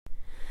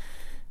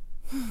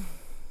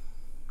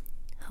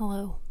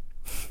Hello.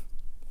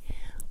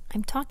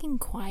 I'm talking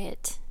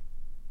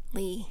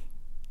quietly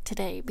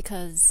today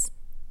because,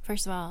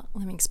 first of all,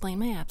 let me explain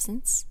my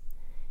absence.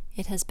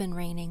 It has been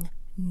raining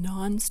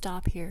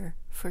non-stop here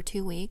for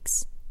 2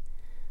 weeks.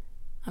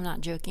 I'm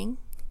not joking.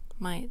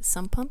 My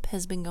sump pump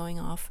has been going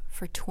off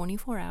for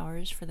 24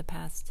 hours for the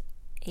past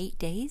 8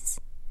 days,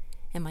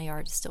 and my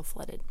yard is still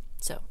flooded.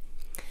 So,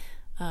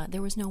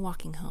 there was no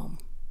walking home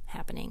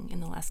happening in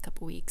the last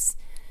couple weeks.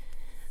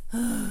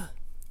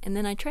 And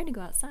then I tried to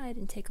go outside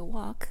and take a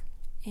walk,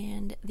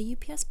 and the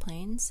UPS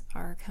planes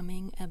are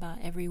coming about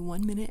every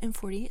 1 minute and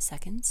 48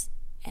 seconds,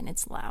 and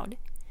it's loud.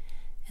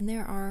 And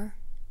there are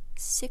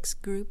 6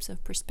 groups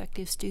of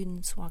prospective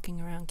students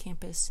walking around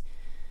campus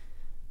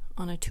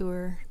on a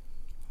tour,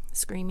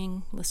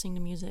 screaming, listening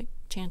to music,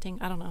 chanting,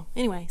 I don't know.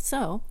 Anyway,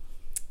 so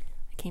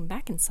I came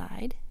back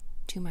inside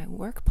to my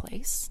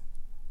workplace,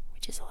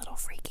 which is a little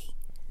freaky.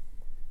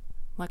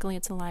 Luckily,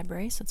 it's a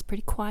library, so it's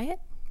pretty quiet.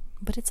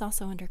 But it's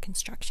also under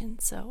construction,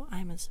 so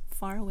I'm as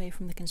far away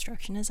from the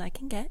construction as I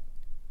can get.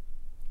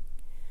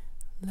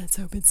 Let's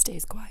hope it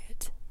stays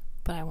quiet.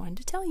 But I wanted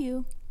to tell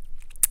you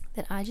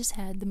that I just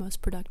had the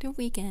most productive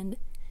weekend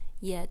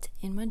yet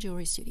in my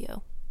jewelry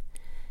studio.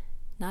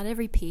 Not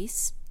every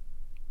piece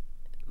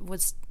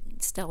was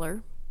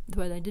stellar,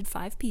 but I did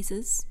 5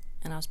 pieces,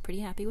 and I was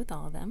pretty happy with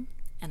all of them,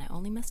 and I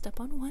only messed up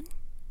on one.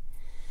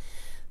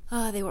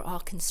 They were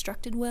all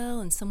constructed well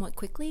and somewhat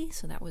quickly,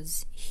 so that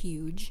was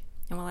huge.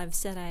 And while I've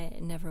said I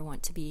never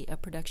want to be a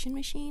production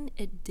machine,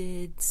 it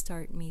did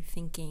start me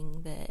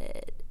thinking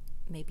that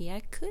maybe I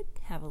could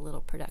have a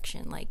little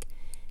production, like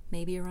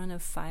maybe a run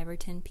of 5 or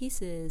 10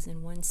 pieces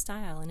in one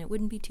style, and it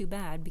wouldn't be too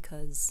bad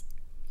because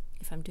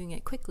if I'm doing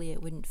it quickly,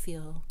 it wouldn't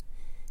feel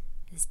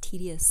as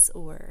tedious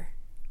or,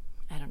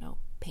 I don't know,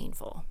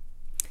 painful.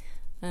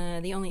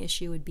 The only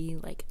issue would be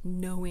like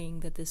knowing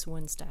that this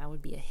one style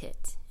would be a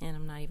hit, and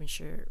I'm not even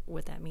sure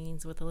what that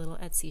means with a little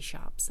Etsy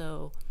shop,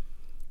 so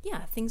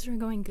yeah, things are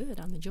going good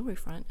on the jewelry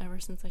front ever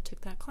since I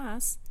took that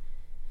class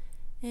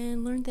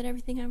and learned that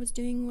everything I was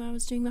doing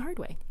the hard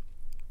way.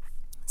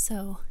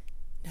 So,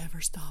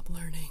 never stop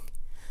learning.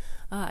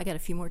 I got a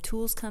few more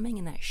tools coming,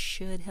 and that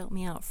should help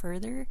me out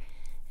further.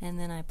 And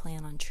then I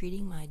plan on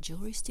treating my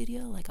jewelry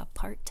studio like a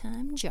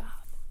part-time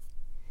job.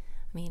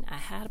 I mean, I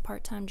had a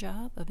part-time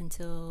job up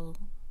until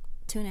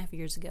 2.5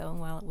 years ago, and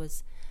while it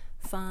was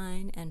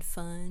fine and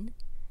fun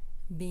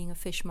being a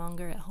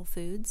fishmonger at Whole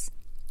Foods,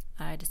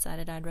 I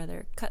decided I'd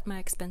rather cut my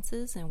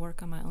expenses and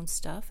work on my own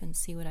stuff and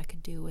see what I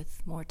could do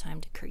with more time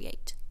to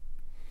create.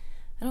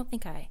 I don't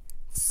think I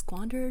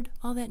squandered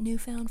all that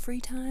newfound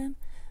free time,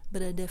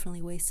 but I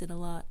definitely wasted a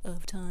lot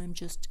of time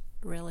just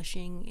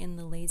relishing in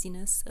the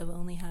laziness of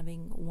only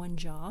having one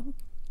job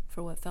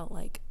for what felt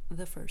like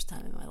the first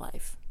time in my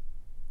life.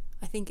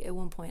 I think at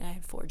one point I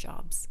had 4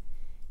 jobs.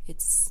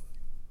 It's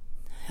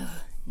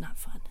not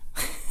fun.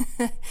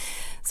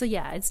 So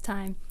yeah, it's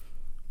time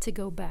to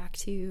go back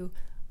to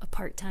a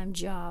part-time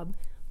job,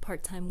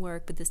 part-time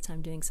work, but this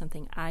time doing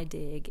something I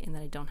dig and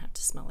that I don't have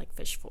to smell like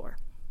fish for.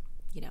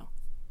 You know,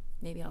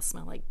 maybe I'll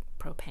smell like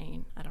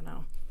propane. I don't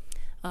know.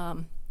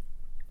 And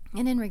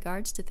in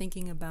regards to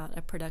thinking about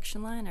a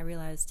production line, I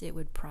realized it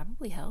would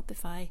probably help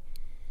if I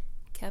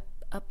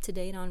kept up to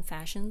date on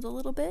fashions a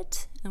little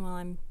bit. And while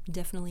I'm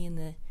definitely in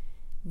the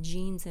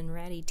jeans and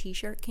ratty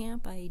t-shirt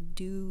camp, I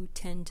do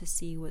tend to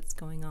see what's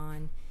going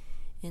on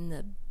in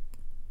the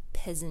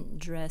peasant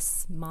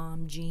dress,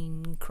 mom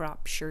jean,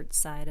 crop shirt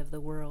side of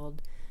the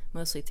world,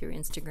 mostly through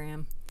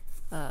Instagram.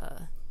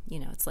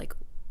 It's like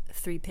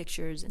 3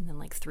 pictures and then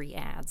like 3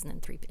 ads and then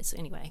 3. So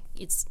anyway,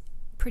 it's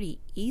pretty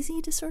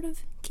easy to sort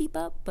of keep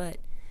up, but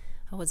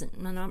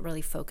I'm not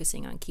really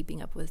focusing on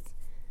keeping up with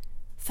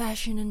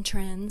fashion and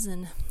trends,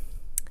 and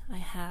I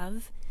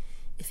have,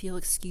 if you'll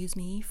excuse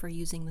me for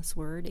using this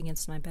word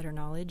against my better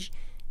knowledge,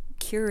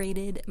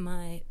 curated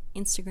my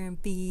Instagram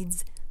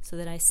feeds so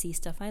that I see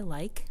stuff I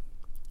like,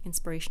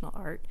 inspirational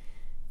art,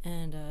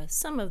 and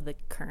some of the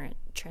current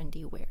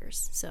trendy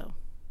wares. So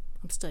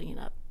I'm studying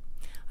up.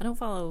 I don't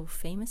follow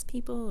famous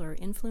people or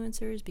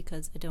influencers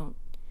because I don't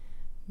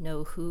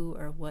know who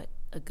or what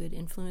a good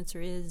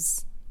influencer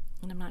is,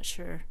 and I'm not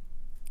sure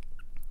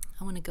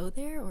I want to go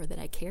there or that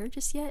I care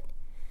just yet.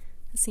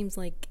 It seems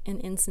like an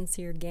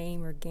insincere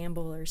game or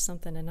gamble or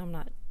something, and I'm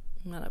not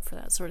up for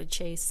that sort of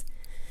chase.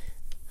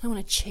 I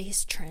want to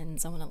chase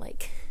trends. I want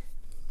to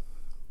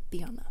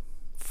be on the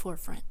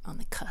forefront, on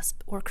the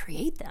cusp, or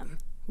create them.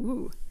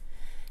 Ooh.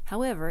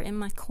 However, in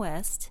my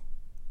quest,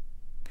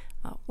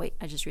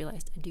 I just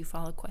realized I do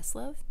follow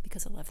Questlove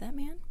because I love that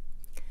man.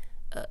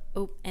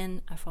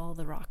 And I follow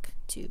The Rock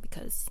too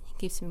because he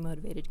keeps me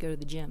motivated to go to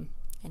the gym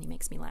and he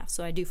makes me laugh.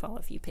 So I do follow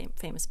a few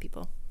famous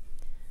people,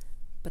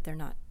 but they're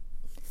not,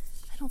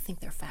 I don't think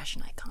they're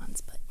fashion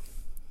icons, but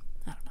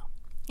I don't know.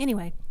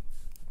 Anyway,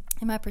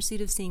 in my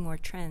pursuit of seeing more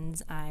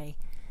trends, I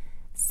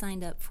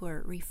signed up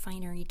for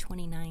Refinery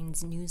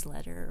 29's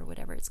newsletter, or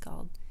whatever it's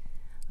called.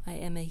 I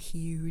am a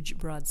huge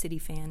Broad City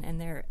fan, and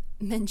their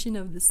mention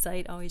of the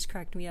site always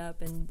cracked me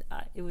up, and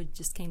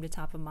just came to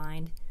top of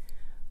mind.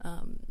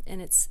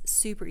 And it's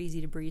super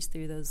easy to breeze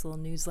through those little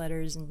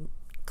newsletters and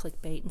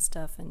clickbait and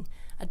stuff. And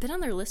I'd been on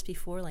their list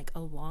before, like a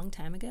long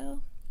time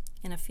ago,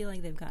 and I feel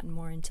like they've gotten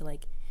more into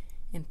like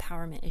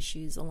empowerment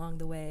issues along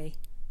the way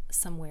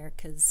somewhere,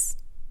 because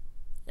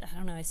I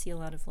don't know, I see a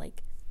lot of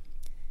like,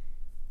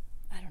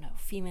 I don't know,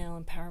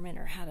 female empowerment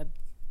or how to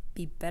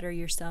be better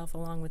yourself,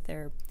 along with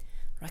their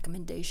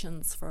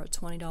recommendations for a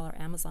 $20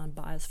 Amazon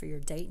buys for your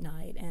date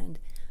night, and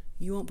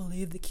you won't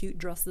believe the cute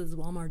dresses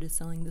Walmart is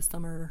selling this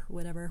summer or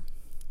whatever.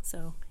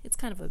 So it's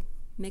kind of a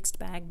mixed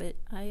bag, but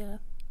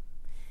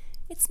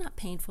it's not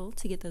painful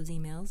to get those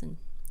emails and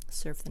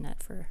surf the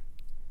net for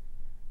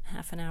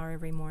half an hour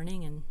every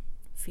morning and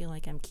feel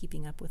like I'm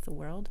keeping up with the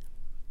world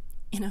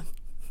in a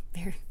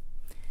very,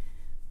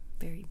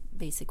 very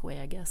basic way,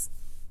 I guess.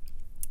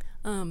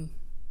 But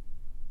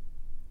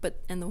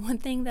the one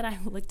thing that I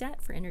looked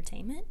at for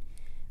entertainment,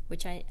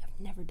 which I have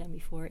never done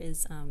before,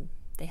 is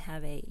they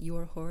have a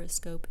Your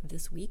Horoscope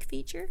This Week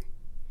feature.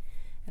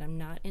 And I'm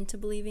not into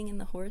believing in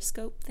the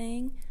horoscope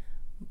thing,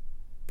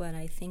 but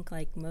I think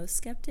like most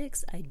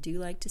skeptics, I do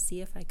like to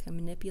see if I can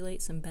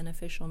manipulate some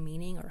beneficial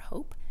meaning or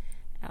hope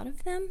out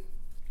of them.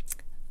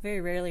 Very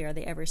rarely are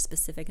they ever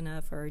specific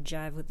enough or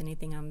jive with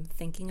anything I'm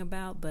thinking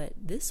about, but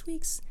this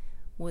week's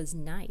was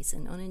nice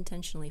and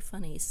unintentionally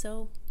funny,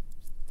 so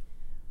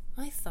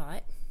I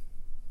thought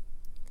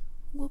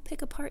we'll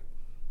pick apart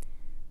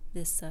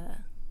this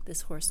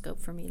horoscope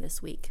for me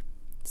this week.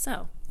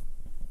 So,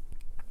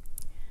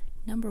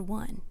 number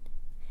 1,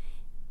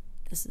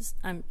 this is,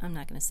 I'm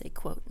not going to say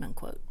quote and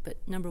unquote, but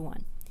number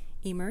 1,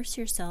 immerse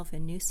yourself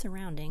in new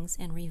surroundings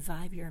and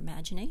revive your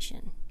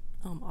imagination.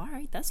 All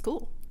right, that's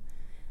cool.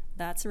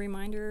 That's a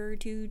reminder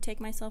to take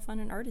myself on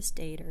an artist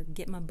date or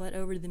get my butt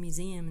over to the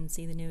museum and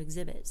see the new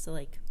exhibit. So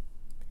like,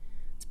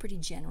 it's pretty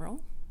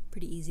general,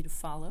 pretty easy to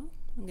follow.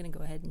 I'm going to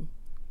go ahead and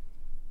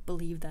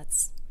believe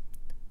that's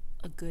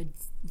a good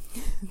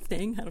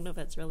thing. I don't know if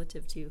that's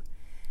relative to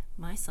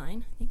my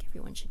sign. I think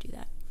everyone should do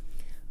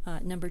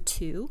that. Number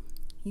 2,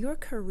 your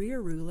career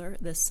ruler,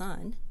 the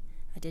sun.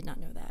 I did not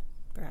know that.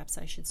 Perhaps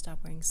I should stop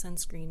wearing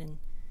sunscreen and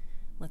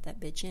let that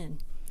bitch in.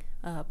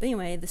 But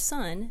anyway, the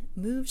sun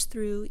moves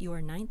through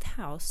your 9th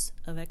house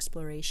of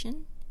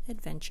exploration,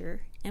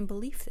 adventure, and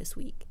belief this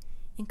week,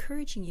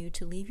 encouraging you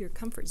to leave your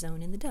comfort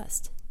zone in the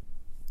dust.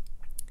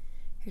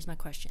 Here's my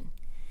question.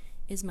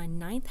 Is my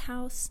 9th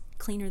house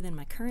cleaner than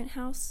my current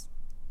house?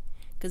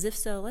 Because if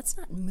so, let's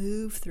not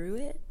move through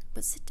it,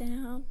 but sit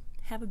down,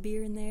 have a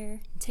beer in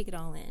there, and take it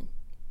all in.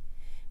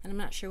 And I'm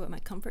not sure what my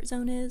comfort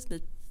zone is,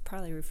 but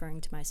probably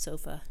referring to my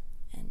sofa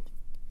and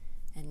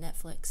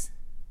Netflix.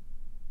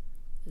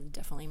 Is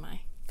definitely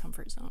my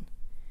comfort zone.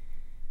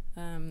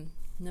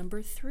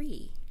 Number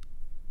 3,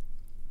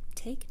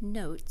 take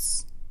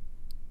notes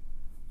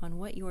on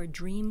what your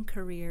dream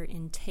career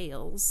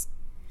entails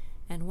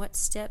and what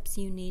steps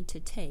you need to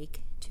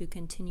take to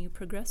continue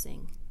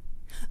progressing.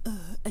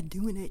 I'm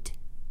doing it.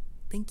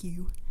 Thank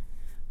you.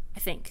 I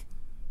think.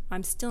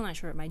 I'm still not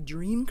sure what my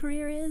dream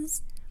career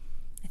is.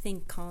 I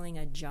think calling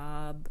a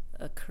job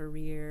a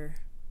career,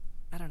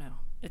 I don't know,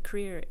 a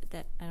career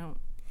that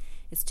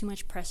it's too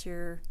much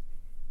pressure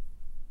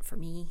for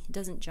me. It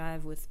doesn't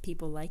jive with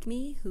people like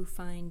me who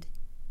find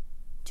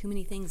too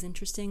many things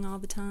interesting all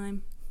the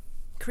time.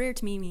 Career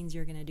to me means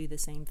you're going to do the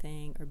same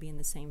thing or be in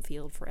the same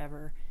field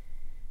forever.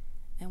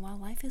 And while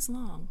life is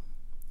long,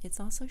 it's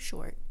also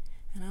short,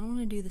 and I don't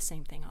want to do the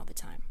same thing all the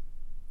time.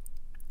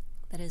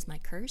 That is my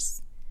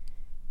curse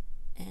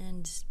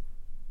and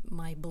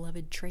my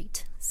beloved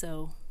trait.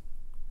 So,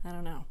 I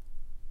don't know.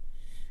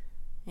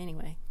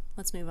 Anyway,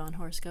 let's move on,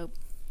 horoscope.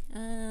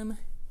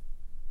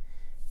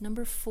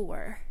 Number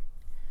 4.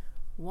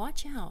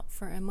 Watch out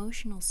for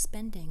emotional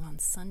spending on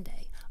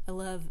Sunday. I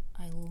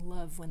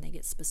love when they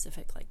get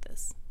specific like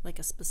this. Like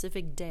a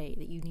specific day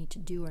that you need to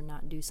do or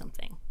not do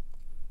something.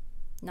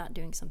 Not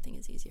doing something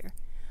is easier.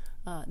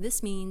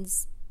 This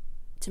means,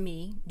 to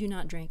me, do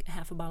not drink a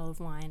half a bottle of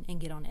wine and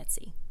get on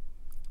Etsy.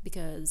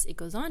 Because it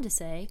goes on to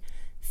say,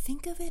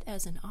 think of it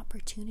as an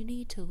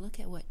opportunity to look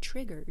at what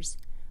triggers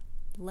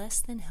less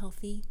than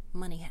healthy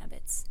money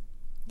habits.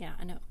 Yeah,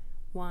 I know.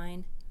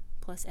 Wine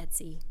plus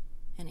Etsy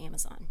and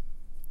Amazon.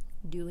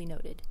 Duly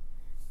noted.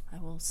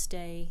 I will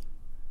stay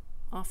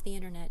off the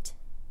internet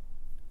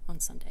on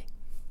Sunday.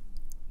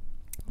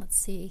 Let's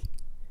see.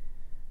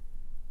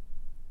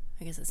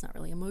 I guess that's not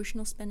really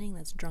emotional spending,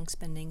 that's drunk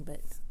spending, but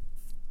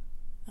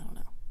I don't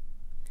know.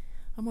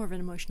 I'm more of an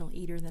emotional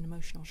eater than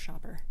emotional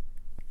shopper.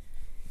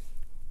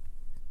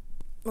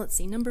 Let's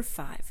see, number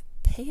 5.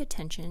 Pay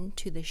attention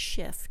to the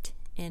shift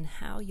in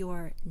how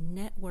your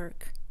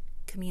network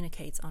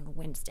communicates on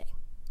Wednesday.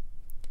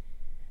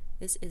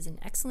 This is an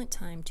excellent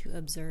time to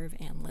observe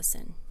and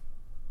listen.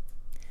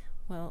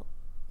 Well,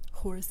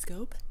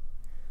 horoscope,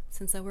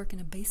 since I work in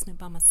a basement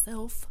by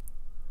myself,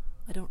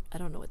 I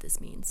don't know what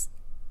this means.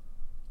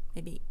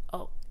 Maybe,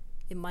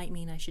 it might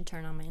mean I should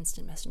turn on my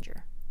instant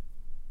messenger.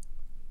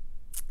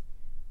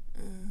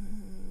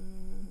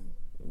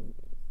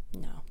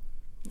 No,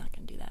 not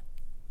going to do that.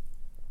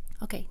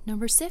 Okay,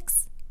 number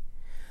 6.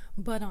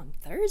 But on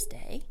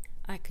Thursday,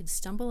 I could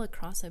stumble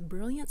across a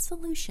brilliant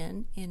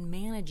solution in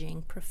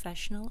managing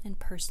professional and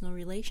personal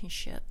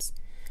relationships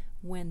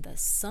when the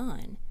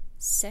sun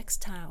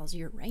sextiles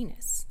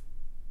Uranus.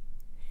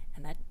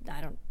 And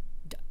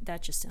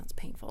that just sounds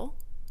painful.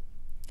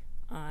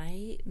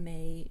 I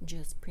may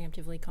just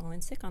preemptively call in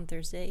sick on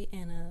Thursday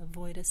and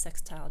avoid a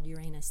sextiled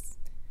Uranus.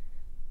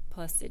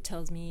 Plus, it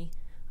tells me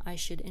I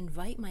should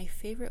invite my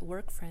favorite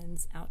work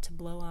friends out to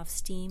blow off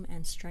steam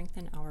and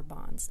strengthen our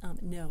bonds.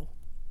 No.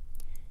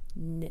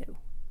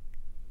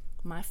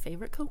 My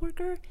favorite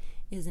coworker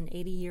is an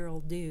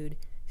 80-year-old dude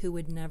who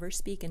would never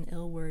speak an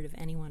ill word of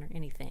anyone or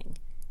anything.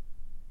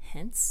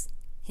 Hence,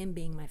 him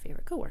being my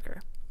favorite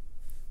coworker.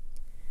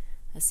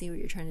 I see what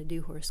you're trying to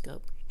do,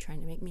 horoscope. You're trying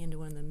to make me into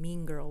one of the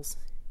mean girls.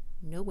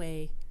 No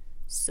way.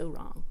 So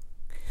wrong.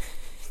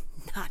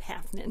 Not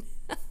happening.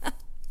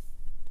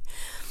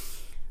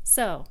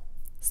 So,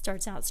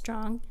 starts out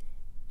strong,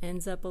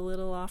 ends up a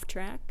little off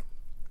track.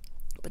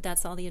 But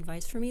that's all the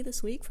advice for me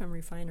this week from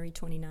Refinery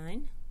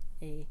 29.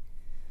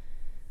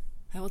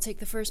 I will take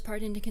the first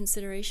part into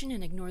consideration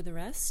and ignore the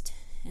rest.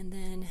 And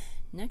then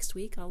next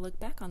week I'll look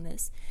back on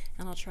this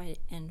and I'll try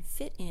and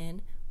fit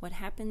in what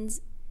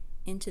happens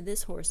into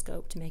this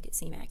horoscope to make it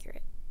seem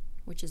accurate,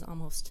 which is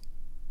almost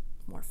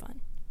more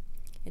fun.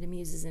 It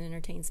amuses and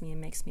entertains me and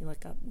makes me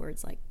look up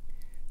words like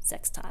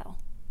sextile,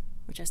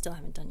 which I still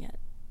haven't done yet.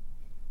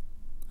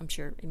 I'm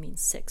sure it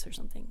means 6 or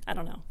something. I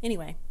don't know.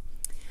 Anyway,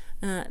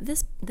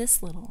 this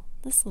little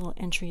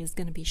entry is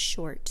going to be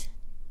short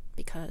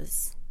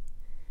because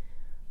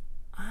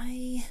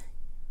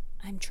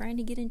I'm trying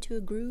to get into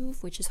a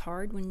groove, which is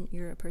hard when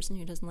you're a person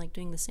who doesn't like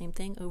doing the same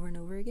thing over and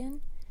over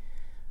again.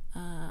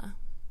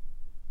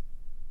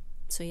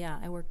 So yeah,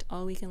 I worked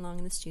all weekend long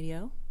in the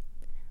studio.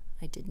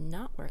 I did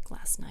not work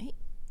last night.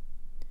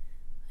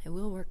 I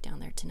will work down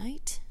there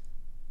tonight.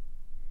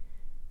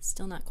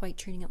 Still not quite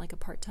treating it like a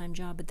part-time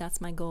job, but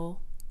that's my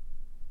goal.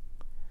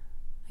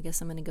 I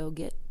guess I'm going to go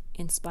get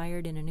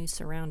inspired in a new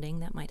surrounding.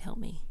 That might help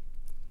me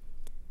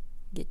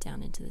get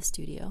down into the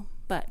studio.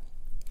 But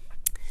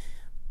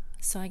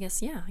so I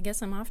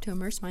guess I'm off to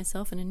immerse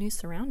myself in a new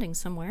surrounding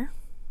somewhere.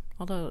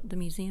 Although the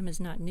museum is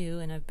not new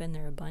and I've been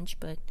there a bunch,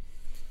 but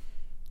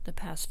the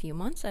past few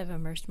months I've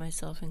immersed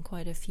myself in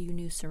quite a few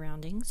new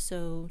surroundings.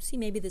 So see,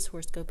 maybe this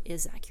horoscope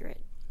is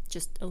accurate.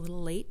 Just a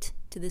little late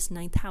to this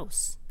 9th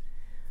house.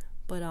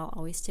 But I'll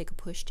always take a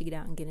push to get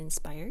out and get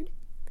inspired.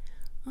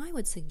 I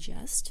would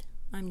suggest,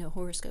 I'm no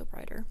horoscope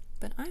writer,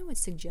 but I would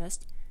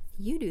suggest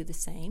you do the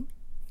same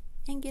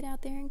and get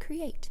out there and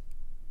create.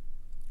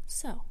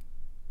 So,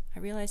 I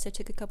realized I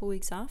took a couple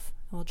weeks off.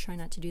 I will try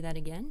not to do that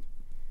again.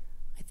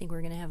 I think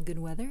we're going to have good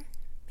weather.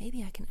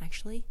 Maybe I can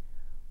actually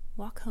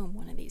walk home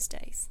one of these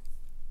days.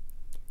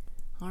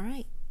 All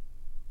right.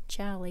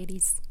 Ciao,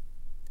 ladies.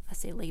 I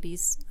say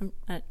ladies.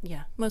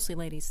 Yeah, mostly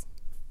ladies.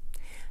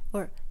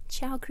 Or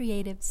ciao,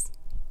 creatives.